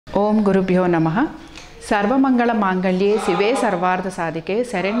ఓం గురుభ్యో నమః. సర్వమంగళ మాంగళ్యే శివే సర్వార్థ సాధికే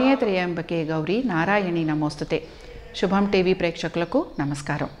శరణ్యే త్రయంబకే గౌరీ నారాయణి నమోస్తుతే. శుభం టీవీ ప్రేక్షకులకు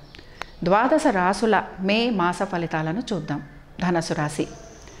నమస్కారం. ద్వాదశ రాసుల మే మాస ఫలితాలను చూద్దాం. ధనసు రాశి.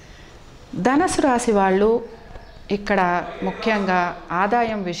 ధనసు రాశి వాళ్ళు ఇక్కడ ముఖ్యంగా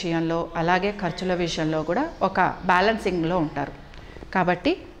ఆదాయం విషయంలో అలాగే ఖర్చుల విషయంలో కూడా ఒక బ్యాలెన్సింగ్లో ఉంటారు.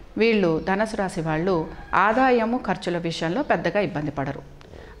 కాబట్టి వీళ్ళు ధనసు రాశి వాళ్ళు ఆదాయము ఖర్చుల విషయంలో పెద్దగా ఇబ్బంది పడరు.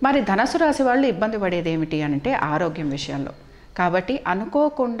 మరి ధనసు రాశి వాళ్ళు ఇబ్బంది పడేది ఏమిటి అంటే ఆరోగ్యం విషయంలో. కాబట్టి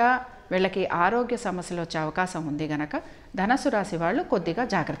అనుకోకుండా వీళ్ళకి ఆరోగ్య సమస్యలు వచ్చే అవకాశం ఉంది కనుక ధనసు రాశి వాళ్ళు కొద్దిగా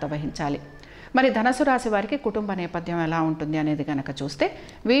జాగ్రత్త వహించాలి. మరి ధనసు రాశి వారికి కుటుంబ నేపథ్యం ఎలా ఉంటుంది అనేది కనుక చూస్తే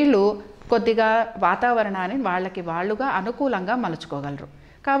వీళ్ళు కొద్దిగా వాతావరణాన్ని వాళ్ళుగా అనుకూలంగా మలుచుకోగలరు.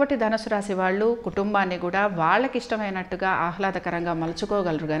 కాబట్టి ధనసు రాశి వాళ్ళు కుటుంబాన్ని కూడా వాళ్ళకి ఇష్టమైనట్టుగా ఆహ్లాదకరంగా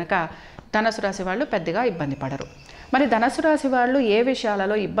మలుచుకోగలరు కనుక ధనసు రాశి వాళ్ళు పెద్దగా ఇబ్బంది పడరు. మరి ధనసు రాశి వాళ్ళు ఏ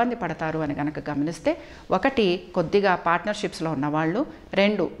విషయాలలో ఇబ్బంది పడతారు అని కనుక గమనిస్తే, 1 కొద్దిగా పార్ట్నర్షిప్స్లో ఉన్నవాళ్ళు,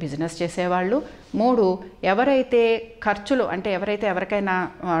 2 బిజినెస్ చేసేవాళ్ళు, 3 ఎవరైతే ఖర్చులు అంటే ఎవరికైనా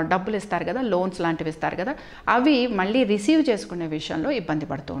డబ్బులు ఇస్తారు కదా, లోన్స్ లాంటివి ఇస్తారు కదా, అవి మళ్ళీ రిసీవ్ చేసుకునే విషయంలో ఇబ్బంది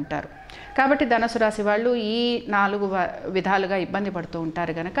పడుతూ ఉంటారు. కాబట్టి ధనసు రాశి వాళ్ళు ఈ 4 విధాలుగా ఇబ్బంది పడుతూ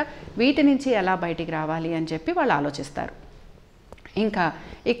ఉంటారు కనుక వీటి నుంచి ఎలా బయటికి రావాలి అని చెప్పి వాళ్ళు ఆలోచిస్తారు. ఇంకా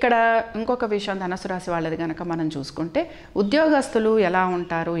ఇక్కడ ఇంకొక విషయం ధనసు రాశి వాళ్ళది కనుక మనం చూసుకుంటే, ఉద్యోగస్తులు ఎలా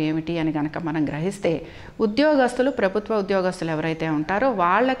ఉంటారు ఏమిటి అని కనుక మనం గ్రహిస్తే, ఉద్యోగస్తులు ప్రభుత్వ ఉద్యోగస్తులు ఎవరైతే ఉంటారో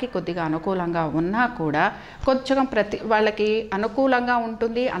వాళ్ళకి కొద్దిగా అనుకూలంగా ఉన్నా కూడా కొంచెం వాళ్ళకి అనుకూలంగా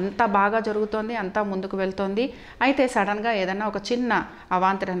ఉంటుంది, అంతా బాగా జరుగుతుంది, అంతా ముందుకు వెళ్తుంది. అయితే సడన్గా ఏదైనా ఒక చిన్న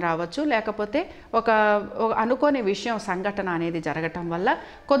అవాంతరం రావచ్చు, లేకపోతే ఒక అనుకోని విషయం సంఘటన అనేది జరగటం వల్ల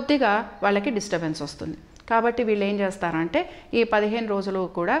కొద్దిగా వాళ్ళకి డిస్టర్బెన్స్ వస్తుంది. కాబట్టి వీళ్ళు ఏం చేస్తారంటే ఈ 15 రోజులు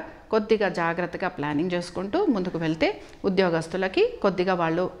కూడా కొద్దిగా జాగ్రత్తగా ప్లానింగ్ చేసుకుంటూ ముందుకు వెళ్తే ఉద్యోగస్తులకి కొద్దిగా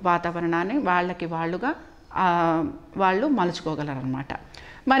వాళ్ళు వాతావరణాన్ని వాళ్ళు మలుచుకోగలరన్నమాట.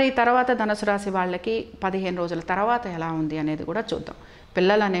 మరి తర్వాత ధనుసు రాశి వాళ్ళకి 15 రోజుల తర్వాత ఎలా ఉంది అనేది కూడా చూద్దాం.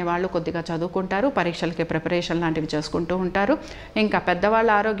 పిల్లలు అనేవాళ్ళు కొద్దిగా చదువుకుంటారు, పరీక్షలకి ప్రిపరేషన్ లాంటివి చేసుకుంటూ ఉంటారు. ఇంకా పెద్దవాళ్ళ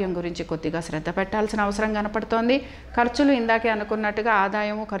ఆరోగ్యం గురించి కొద్దిగా శ్రద్ధ పెట్టాల్సిన అవసరం కనపడుతోంది. ఖర్చులు ఇందాకే అనుకున్నట్టుగా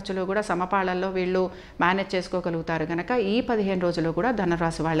ఆదాయము ఖర్చులు కూడా సమపాళల్లో వీళ్ళు మేనేజ్ చేసుకోగలుగుతారు కనుక ఈ 15 రోజులు కూడా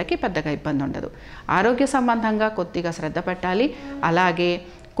ధనురాశి వాళ్ళకి పెద్దగా ఇబ్బంది ఉండదు. ఆరోగ్య సంబంధంగా కొద్దిగా శ్రద్ధ పెట్టాలి. అలాగే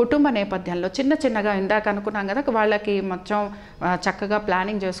కుటుంబ నేపథ్యంలో చిన్నగా ఇందాక అనుకున్నాం కదా, వాళ్ళకి మొత్తం చక్కగా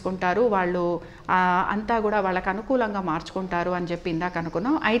ప్లానింగ్ చేసుకుంటారు, వాళ్ళు అంతా కూడా వాళ్ళకి అనుకూలంగా మార్చుకుంటారు అని చెప్పి ఇందాక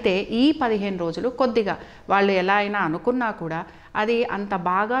అనుకున్నాం. అయితే ఈ 15 రోజులు కొద్దిగా వాళ్ళు ఎలా అయినా అనుకున్నా కూడా అది అంత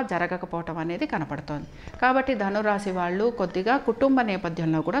బాగా జరగకపోవటం అనేది కనపడుతోంది. కాబట్టి ధనురాశి వాళ్ళు కొద్దిగా కుటుంబ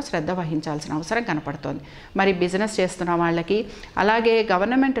నేపథ్యంలో కూడా శ్రద్ధ వహించాల్సిన అవసరం కనపడుతోంది. మరి బిజినెస్ చేస్తున్న వాళ్ళకి, అలాగే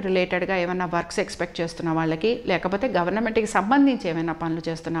గవర్నమెంట్ రిలేటెడ్గా ఏమైనా వర్క్స్ ఎక్స్పెక్ట్ చేస్తున్న వాళ్ళకి, లేకపోతే గవర్నమెంట్కి సంబంధించి ఏమైనా పనులు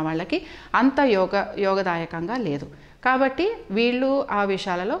చేస్తున్న వాళ్ళకి అంత యోగదాయకంగా లేదు. కాబట్టి వీళ్ళు ఆ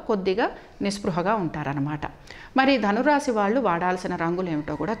విషయాలలో కొద్దిగా నిస్పృహగా ఉంటారన్నమాట. మరి ధనురాశి వాళ్ళు వాడాల్సిన రంగులు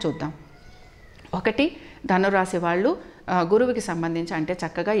ఏమిటో కూడా చూద్దాం. 1 ధనురాశి వాళ్ళు గురువుకి సంబంధించి అంటే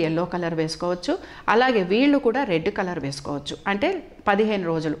చక్కగా ఎల్లో కలర్ వేసుకోవచ్చు. అలాగే వీళ్ళు కూడా రెడ్ కలర్ వేసుకోవచ్చు. అంటే 15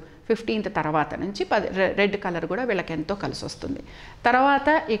 రోజులు 15th తర్వాత నుంచి రెడ్ కలర్ కూడా వీళ్ళకి ఎంతో కలిసి వస్తుంది. తర్వాత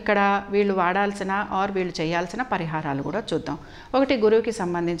ఇక్కడ వీళ్ళు వాడాల్సిన వీళ్ళు చేయాల్సిన పరిహారాలు కూడా చూద్దాం. 1 గురువుకి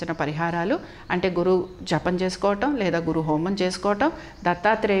సంబంధించిన పరిహారాలు అంటే గురువు జపం చేసుకోవటం లేదా గురు హోమం చేసుకోవటం,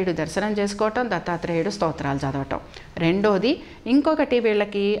 దత్తాత్రేయుడు దర్శనం చేసుకోవటం, దత్తాత్రేయుడు స్తోత్రాలు చదవటం. 2వది ఇంకొకటి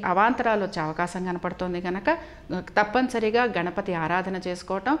వీళ్ళకి అవాంతరాలు వచ్చే అవకాశం కనపడుతుంది కనుక తప్పనిసరిగా గణపతి ఆరాధన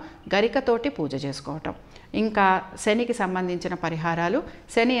చేసుకోవటం, గరికతోటి పూజ చేసుకోవటం. ఇంకా శనికి సంబంధించిన పరిహారాలు,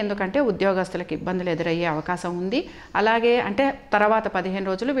 శని ఎందుకంటే ఉద్యోగస్తులకు ఇబ్బందులు ఎదురయ్యే అవకాశం ఉంది. అలాగే అంటే తర్వాత 15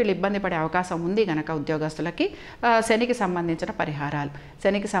 రోజులు వీళ్ళు ఇబ్బంది పడే అవకాశం ఉంది కనుక ఉద్యోగస్తులకి శనికి సంబంధించిన పరిహారాలు,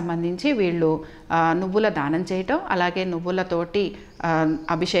 శనికి సంబంధించి వీళ్ళు నువ్వుల దానం చేయటం, అలాగే నువ్వులతోటి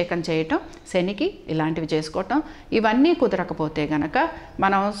అభిషేకం చేయటం, శనికి ఇలాంటివి చేసుకోవటం. ఇవన్నీ కుదరకపోతే గనక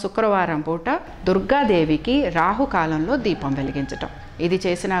మనం శుక్రవారం పూట దుర్గాదేవికి రాహుకాలంలో దీపం వెలిగించటం, ఇది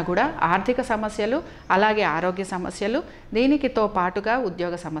చేసినా కూడా ఆర్థిక సమస్యలు అలాగే ఆరోగ్య సమస్యలు దీనికితో పాటుగా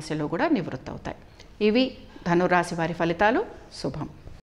ఉద్యోగ సమస్యలు కూడా నివృత్తి అవుతాయి. ఇవి ధనురాశి వారి ఫలితాలు. శుభం.